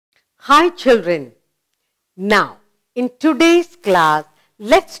Hi children. Now, in today's class,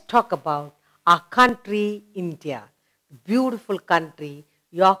 let's talk about our country, India. Beautiful country,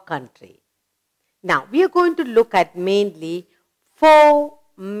 your country. Now, we are going to look at mainly four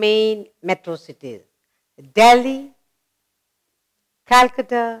main metro cities. Delhi,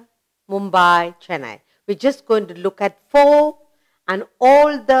 Calcutta, Mumbai, Chennai. We're just going to look at four and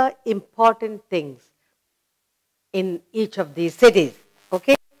all the important things in each of these cities.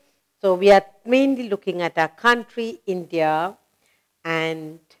 Okay? So we are mainly looking at our country, India,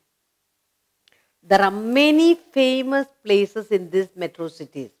 and there are many famous places in these metro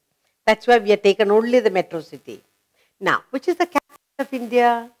cities. That's why we have taken only the metro city. Now, which is the capital of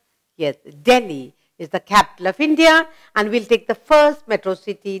India? Yes, Delhi is the capital of India, and we'll take the first metro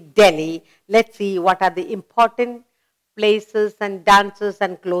city, Delhi. Let's see what are the important places and dances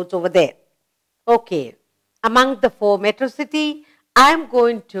and clothes over there. Okay, among the four metro city, I'm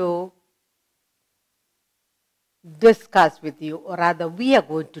going to discuss with you, or rather we are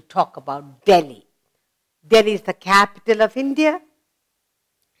going to talk about Delhi. Delhi is the capital of India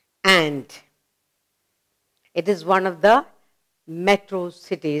and it is one of the metro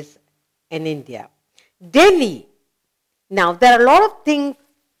cities in India. Delhi, now there are a lot of things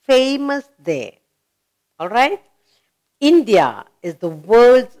famous there, all right? India is the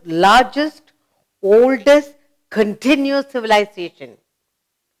world's largest, oldest continuous civilization.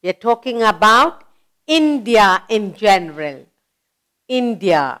 We are talking about India in general.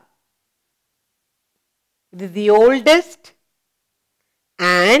 India. It is the oldest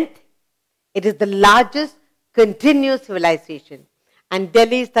and it is the largest continuous civilization. And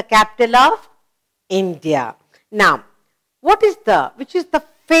Delhi is the capital of India. Now, which is the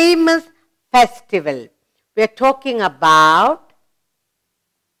famous festival? We are talking about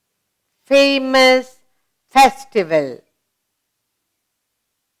famous festival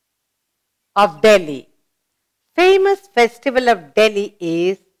of Delhi. Famous festival of Delhi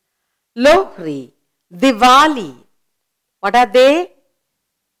is Lohri, Diwali. What are they?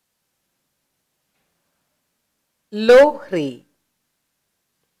 Lohri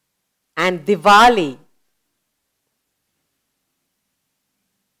and Diwali.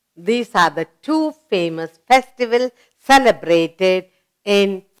 These are the two famous festivals celebrated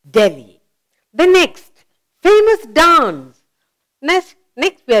in Delhi. The next famous dance. Next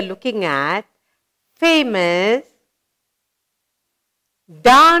we are looking at famous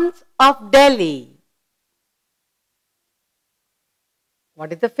dance of Delhi.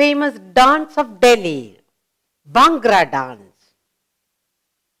 What is the famous dance of Delhi? Bhangra dance.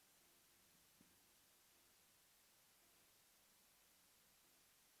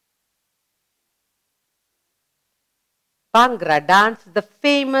 Bhangra dance is the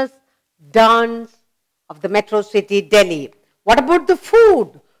famous dance of the metro city Delhi. What about the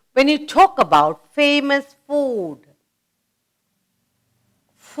food? When you talk about famous food,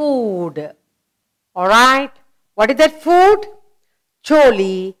 all right? What is that food?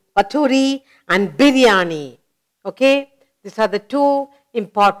 Chole, bhature and biryani. Okay? These are the two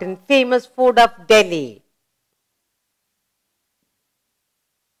important famous food of Delhi.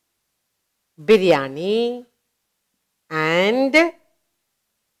 Biryani and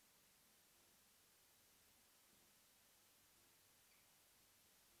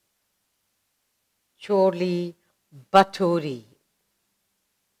chole bhature.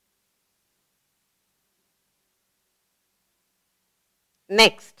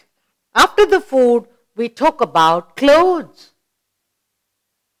 Next, after the food, we talk about clothes.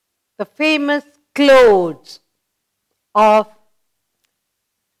 The famous clothes of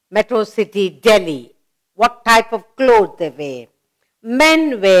metro city Delhi. What type of clothes they wear?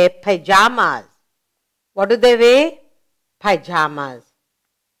 Men wear pajamas. What do they wear? Pajamas.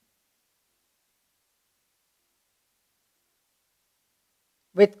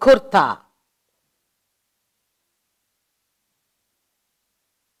 With kurta.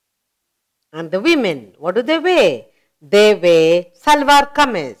 And the women, what do they wear? They wear salwar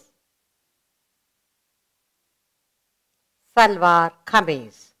kameez. Salwar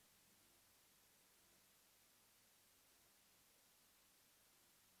kameez.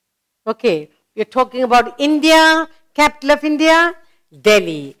 Okay, we are talking about India, capital of India,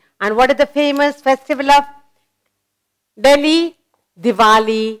 Delhi. And what is the famous festival of Delhi?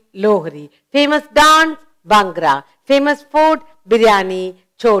 Diwali, Lohri. Famous dance, Bhangra. Famous food, biryani,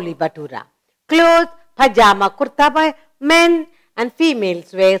 chole bhatura. Clothes, pajama, kurta by men and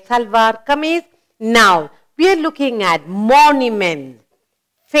females wear salwar kameez. Now, we are looking at monuments,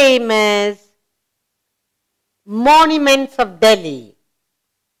 famous monuments of Delhi.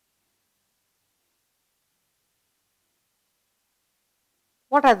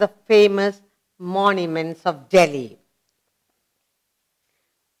 What are the famous monuments of Delhi?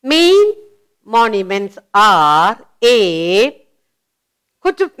 Main monuments are A.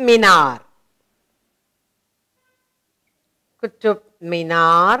 Qutub Minar. Qutub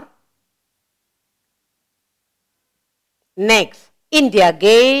Minar. Next, India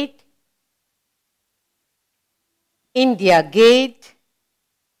Gate. India Gate.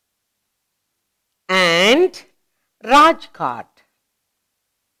 And Rajghat.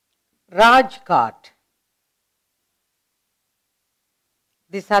 Rajghat.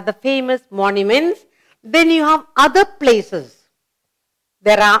 These are the famous monuments. Then you have other places.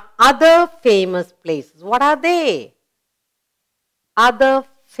 There are other famous places. What are they? Other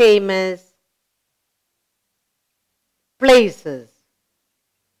famous places.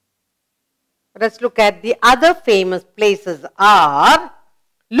 Let's look at the other famous places are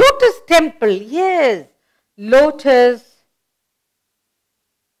Lotus Temple. Yes, Lotus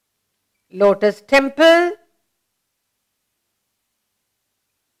Temple.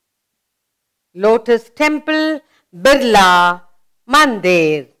 Lotus Temple, Birla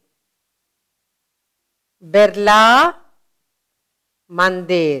Mandir. Birla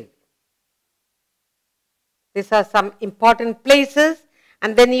Mandir. These are some important places.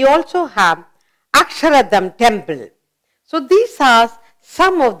 And then you also have Aksharadham Temple. So these are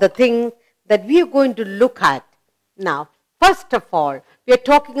some of the things that we are going to look at. Now, first of all, we are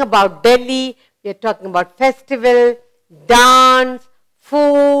talking about Delhi. We are talking about festival, dance,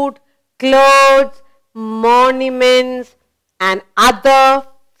 food, clothes, monuments, and other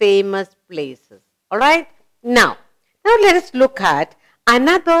famous places. All right? Now let us look at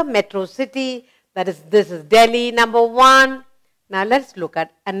another metro city. This is Delhi, number 1. Now let's look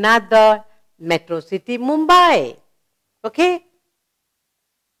at another metro city, Mumbai. Okay?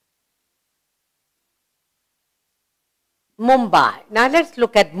 Mumbai. Now let's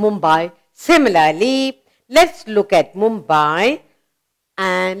look at Mumbai. Similarly, let's look at Mumbai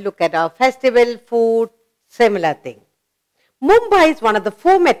and look at our festival, food, similar thing. Mumbai is one of the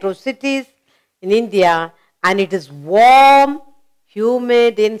 4 metro cities in India, and it is warm,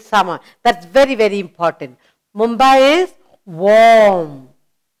 humid in summer. That's very, very important. Mumbai is warm.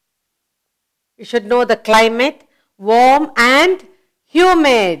 You should know the climate, warm and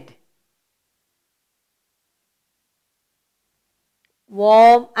humid.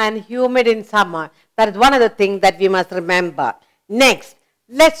 Warm and humid in summer. That is one of the things that we must remember. Next,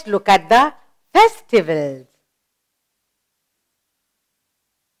 let's look at the festivals.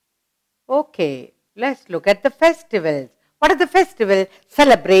 Okay, let's look at the festivals. What are the festivals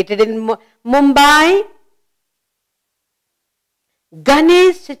celebrated in Mumbai?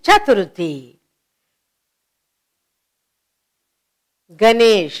 Ganesh Chaturthi.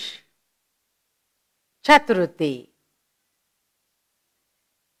 Ganesh Chaturthi.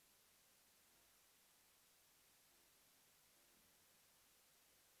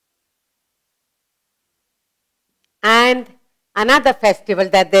 And another festival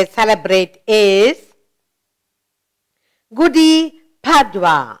that they celebrate is Gudi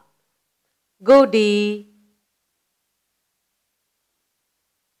Padwa. Gudi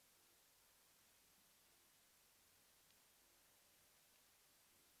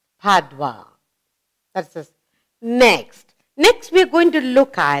Padwa. That's this. Next we are going to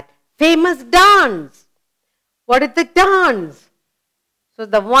look at famous dance. What is the dance? So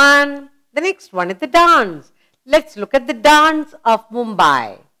the next one is the dance. Let's look at the dance of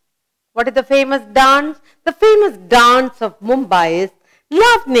Mumbai. What is the famous dance? The famous dance of Mumbai is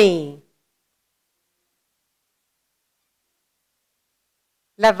Lavani.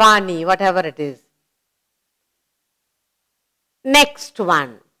 Lavani, whatever it is. Next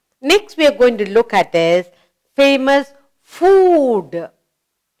one. Next we are going to look at is famous food.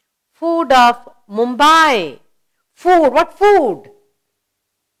 Food of Mumbai. Food, what food?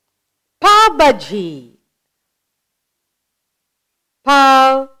 Pav Bhaji.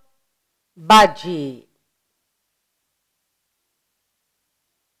 Pav Bhaji.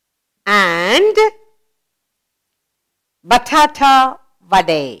 And Batata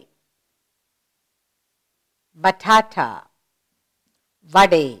Vade. Batata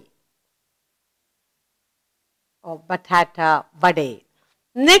Vade. Or Batata Vade.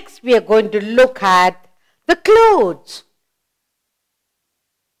 Next we are going to look at the clothes.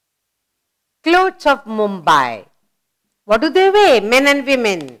 Clothes of Mumbai. What do they wear? Men and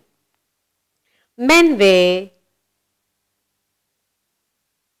women. Men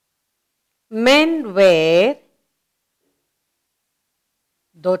wear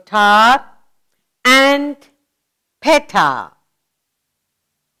dhotar and peta.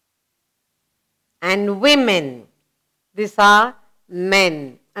 And women, these are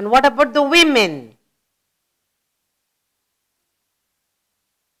men. And what about the women?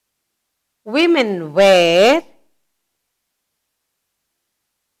 Women wear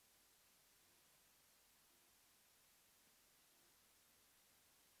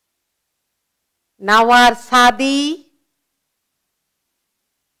nawar sadi,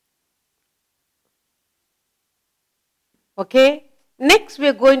 okay. Next we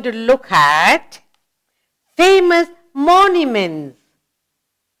are going to look at famous monuments.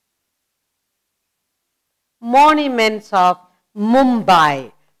 Monuments of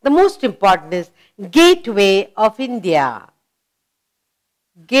Mumbai. The most important is Gateway of India.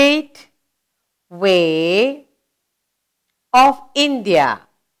 Gateway of India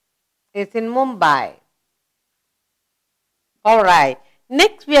is in Mumbai. Alright.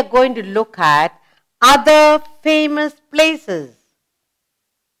 Next we are going to look at other famous places.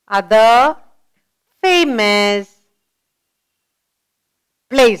 Other famous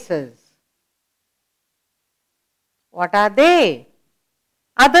places. What are they?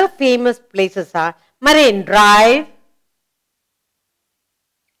 Other famous places are Marine Drive,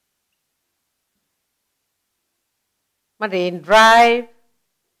 Marine Drive.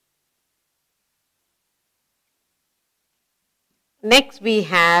 Next we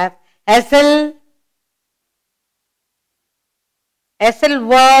have Essel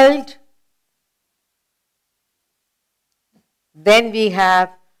World. Then we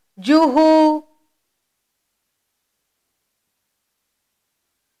have Juhu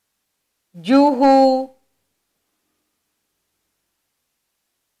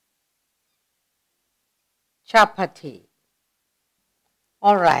Chapati.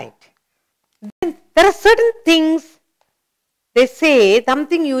 All right. Then there are certain things they say,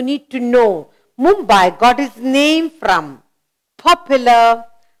 something you need to know. Mumbai got its name from popular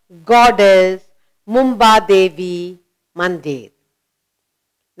goddess Mumba Devi Mandir.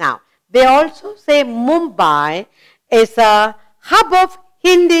 Now, they also say Mumbai is a hub of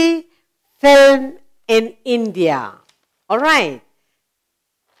Hindi film in India. All right.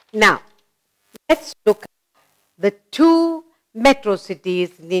 Now, let's look at the two metro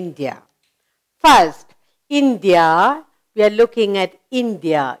cities in India. First, India. We are looking at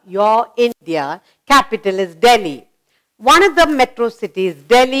India. Your India capital is Delhi. One of the metro cities,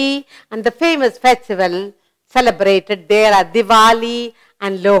 Delhi, and the famous festival celebrated there are Diwali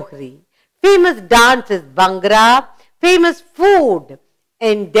and Lohri. Famous dance is Bhangra. Famous food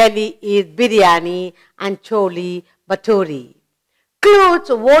in Delhi is biryani and chole bhature.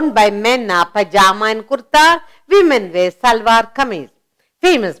 Clothes worn by men are pajama and kurta. Women wear salwar kameez.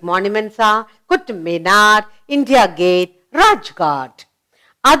 Famous monuments are Qutb Minar, India Gate, Rajghat.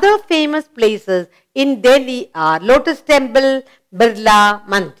 Other famous places in Delhi are Lotus Temple, Birla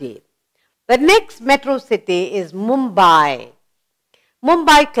Mandir. The next metro city is Mumbai.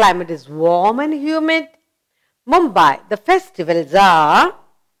 Mumbai climate is warm and humid. Mumbai, the festivals are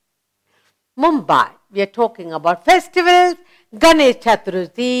Mumbai. We are talking about festivals, Ganesh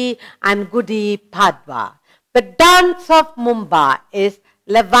Chaturthi and Gudi Padwa. The dance of Mumbai is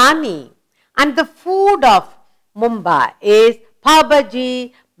Lavani, and the food of Mumbai is pav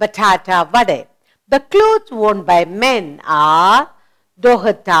bhaji, batata vade. The clothes worn by men are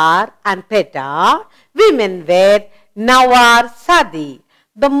dohatar and peta. Women wear nawar sadi.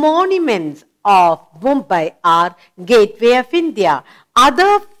 The monuments of Mumbai are Gateway of India.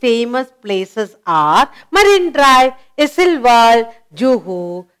 Other famous places are Marine Drive, Essel World,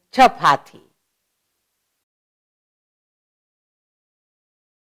 Juhu, Chapati.